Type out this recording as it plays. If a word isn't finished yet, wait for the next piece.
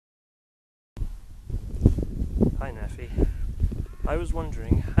I was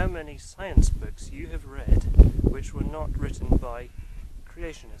wondering how many science books you have read which were not written by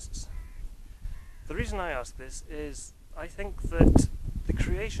creationists. The reason I ask this is I think that the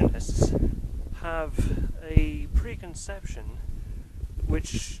creationists have a preconception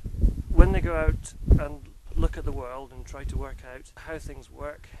which, when they go out and look at the world and try to work out how things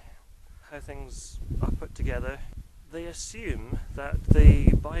work, how things are put together, they assume that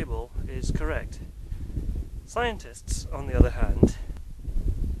the Bible is correct. Scientists, on the other hand,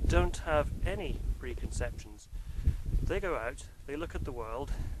 don't have any preconceptions. They go out, they look at the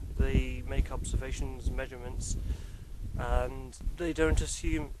world, they make observations, measurements, and they don't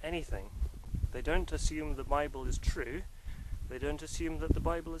assume anything. They don't assume the Bible is true, they don't assume that the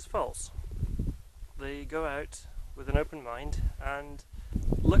Bible is false. They go out with an open mind and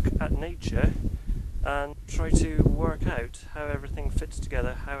look at nature and try to work out how everything fits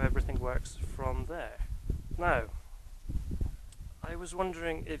together, how everything works from there. Now, I was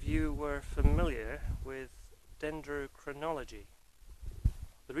wondering if you were familiar with dendrochronology.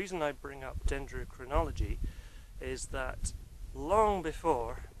 The reason I bring up dendrochronology is that long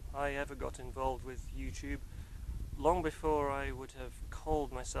before I ever got involved with YouTube, long before I would have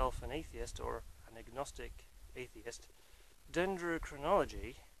called myself an atheist or an agnostic atheist,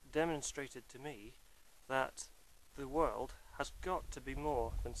 dendrochronology demonstrated to me that the world has got to be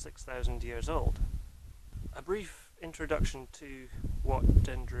more than 6,000 years old. A brief introduction to what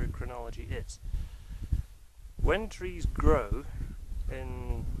dendrochronology is. When trees grow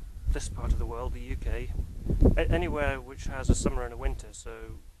in this part of the world, the UK, anywhere which has a summer and a winter, so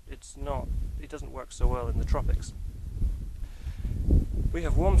it doesn't work so well in the tropics. We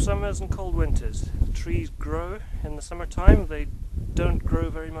have warm summers and cold winters. Trees grow in the summertime, they don't grow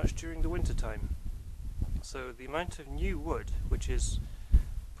very much during the winter time. So the amount of new wood which is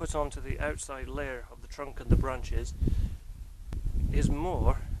put onto the outside layer of the trunk and the branches is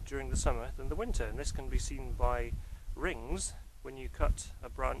more during the summer than the winter, and this can be seen by rings when you cut a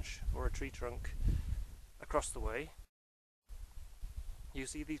branch or a tree trunk across the way. You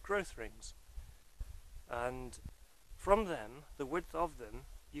see these growth rings, and from them, the width of them,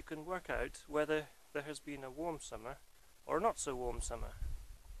 you can work out whether there has been a warm summer or not so warm summer.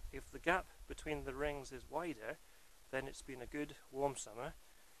 If the gap between the rings is wider, then it's been a good warm summer.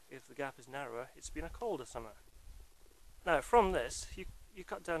 If the gap is narrower, it's been a colder summer. Now from this, you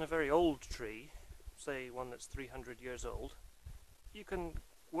cut down a very old tree, say one that's 300 years old, you can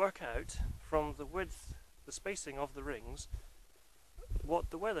work out from the width, the spacing of the rings, what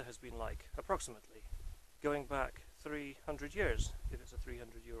the weather has been like, approximately, going back 300 years, if it's a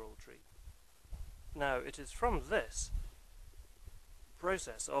 300-year-old tree. Now, it is from this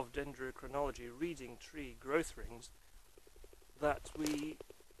process of dendrochronology, reading tree growth rings, that we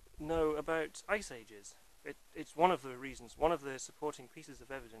know about ice ages. It's one of the reasons, one of the supporting pieces of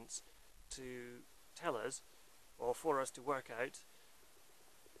evidence to tell us, or for us to work out,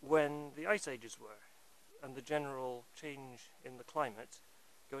 when the ice ages were, and the general change in the climate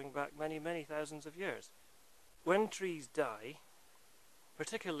going back many, many thousands of years. When trees die,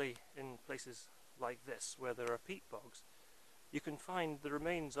 particularly in places like this where there are peat bogs, you can find the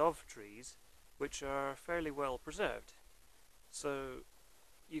remains of trees which are fairly well preserved. So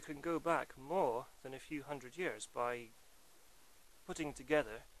you can go back more than a few hundred years by putting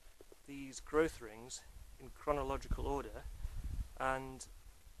together these growth rings in chronological order, and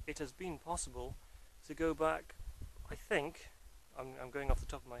it has been possible to go back, I think, I'm going off the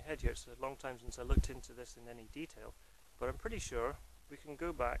top of my head here, it's a long time since I looked into this in any detail, but I'm pretty sure we can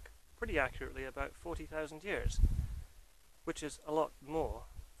go back pretty accurately about 40,000 years, which is a lot more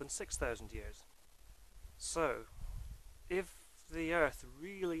than 6,000 years. So, if the Earth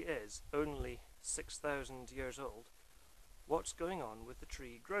really is only 6,000 years old, what's going on with the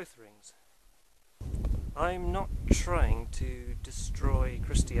tree growth rings? I'm not trying to destroy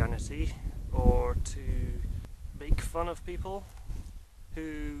Christianity or to make fun of people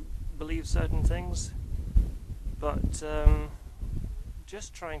who believe certain things, but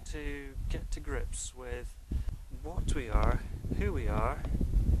just trying to get to grips with what we are, who we are,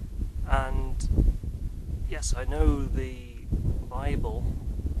 and yes, I know the Bible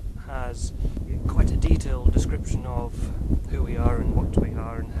has quite a detailed description of who we are and what we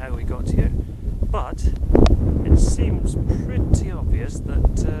are and how we got here, but it seems pretty obvious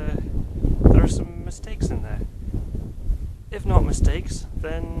that there are some mistakes in there. If not mistakes,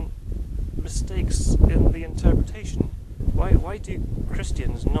 then mistakes in the interpretation. Why do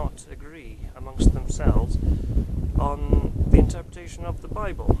Christians not agree amongst themselves on the interpretation of the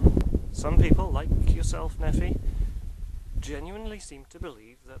Bible? Some people, like yourself, Nephie, genuinely seem to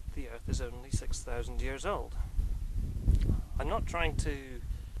believe that the Earth is only 6,000 years old. I'm not trying to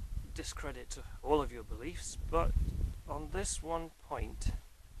discredit all of your beliefs, but on this one point,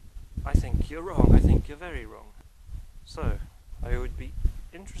 I think you're wrong. I think you're very wrong. So, I would be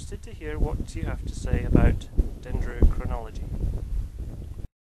interested to hear what you have to say about dendrochronology.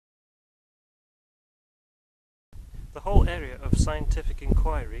 The whole area of scientific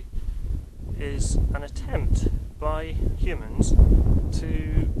inquiry is an attempt by humans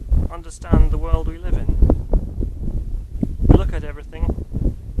to understand the world we live in. We look at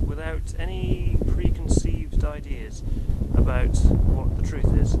everything without any preconceived ideas about what the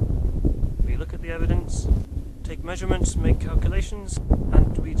truth is. We look at the evidence, take measurements, make calculations,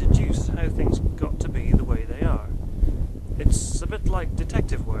 and we deduce how things got to be the way they are. It's a bit like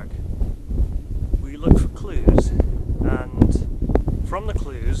detective work. We look for clues, and from the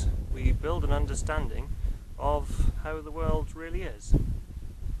clues we build an understanding of how the world really is.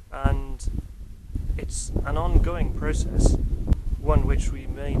 And it's an ongoing process, one which we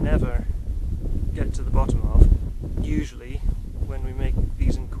may never get to the bottom of. Usually, when we make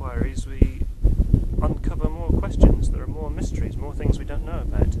these inquiries, we uncover more questions, there are more mysteries, more things we don't know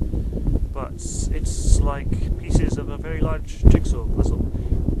about. But it's like pieces of a very large jigsaw puzzle.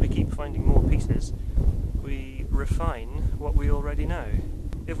 We keep finding more pieces. We refine what we already know.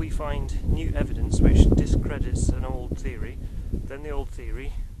 If we find new evidence which discredits an old theory, then the old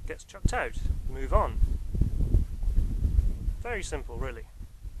theory gets chucked out. Move on. Very simple, really.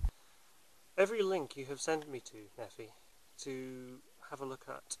 Every link you have sent me to, Nephie, to have a look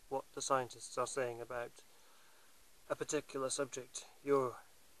at what the scientists are saying about a particular subject you're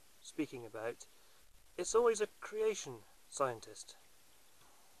speaking about, it's always a creation scientist.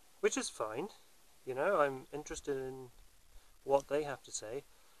 Which is fine, you know, I'm interested in what they have to say,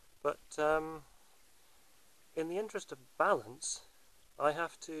 but in the interest of balance, I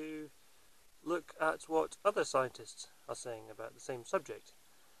have to look at what other scientists are saying about the same subject.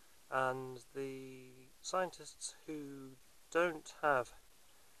 And the scientists who don't have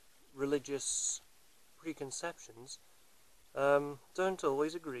religious preconceptions don't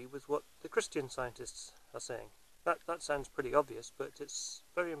always agree with what the Christian scientists are saying. That sounds pretty obvious, but it's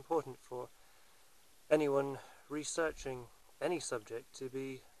very important for anyone researching any subject to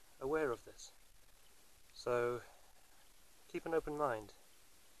be aware of this. So keep an open mind.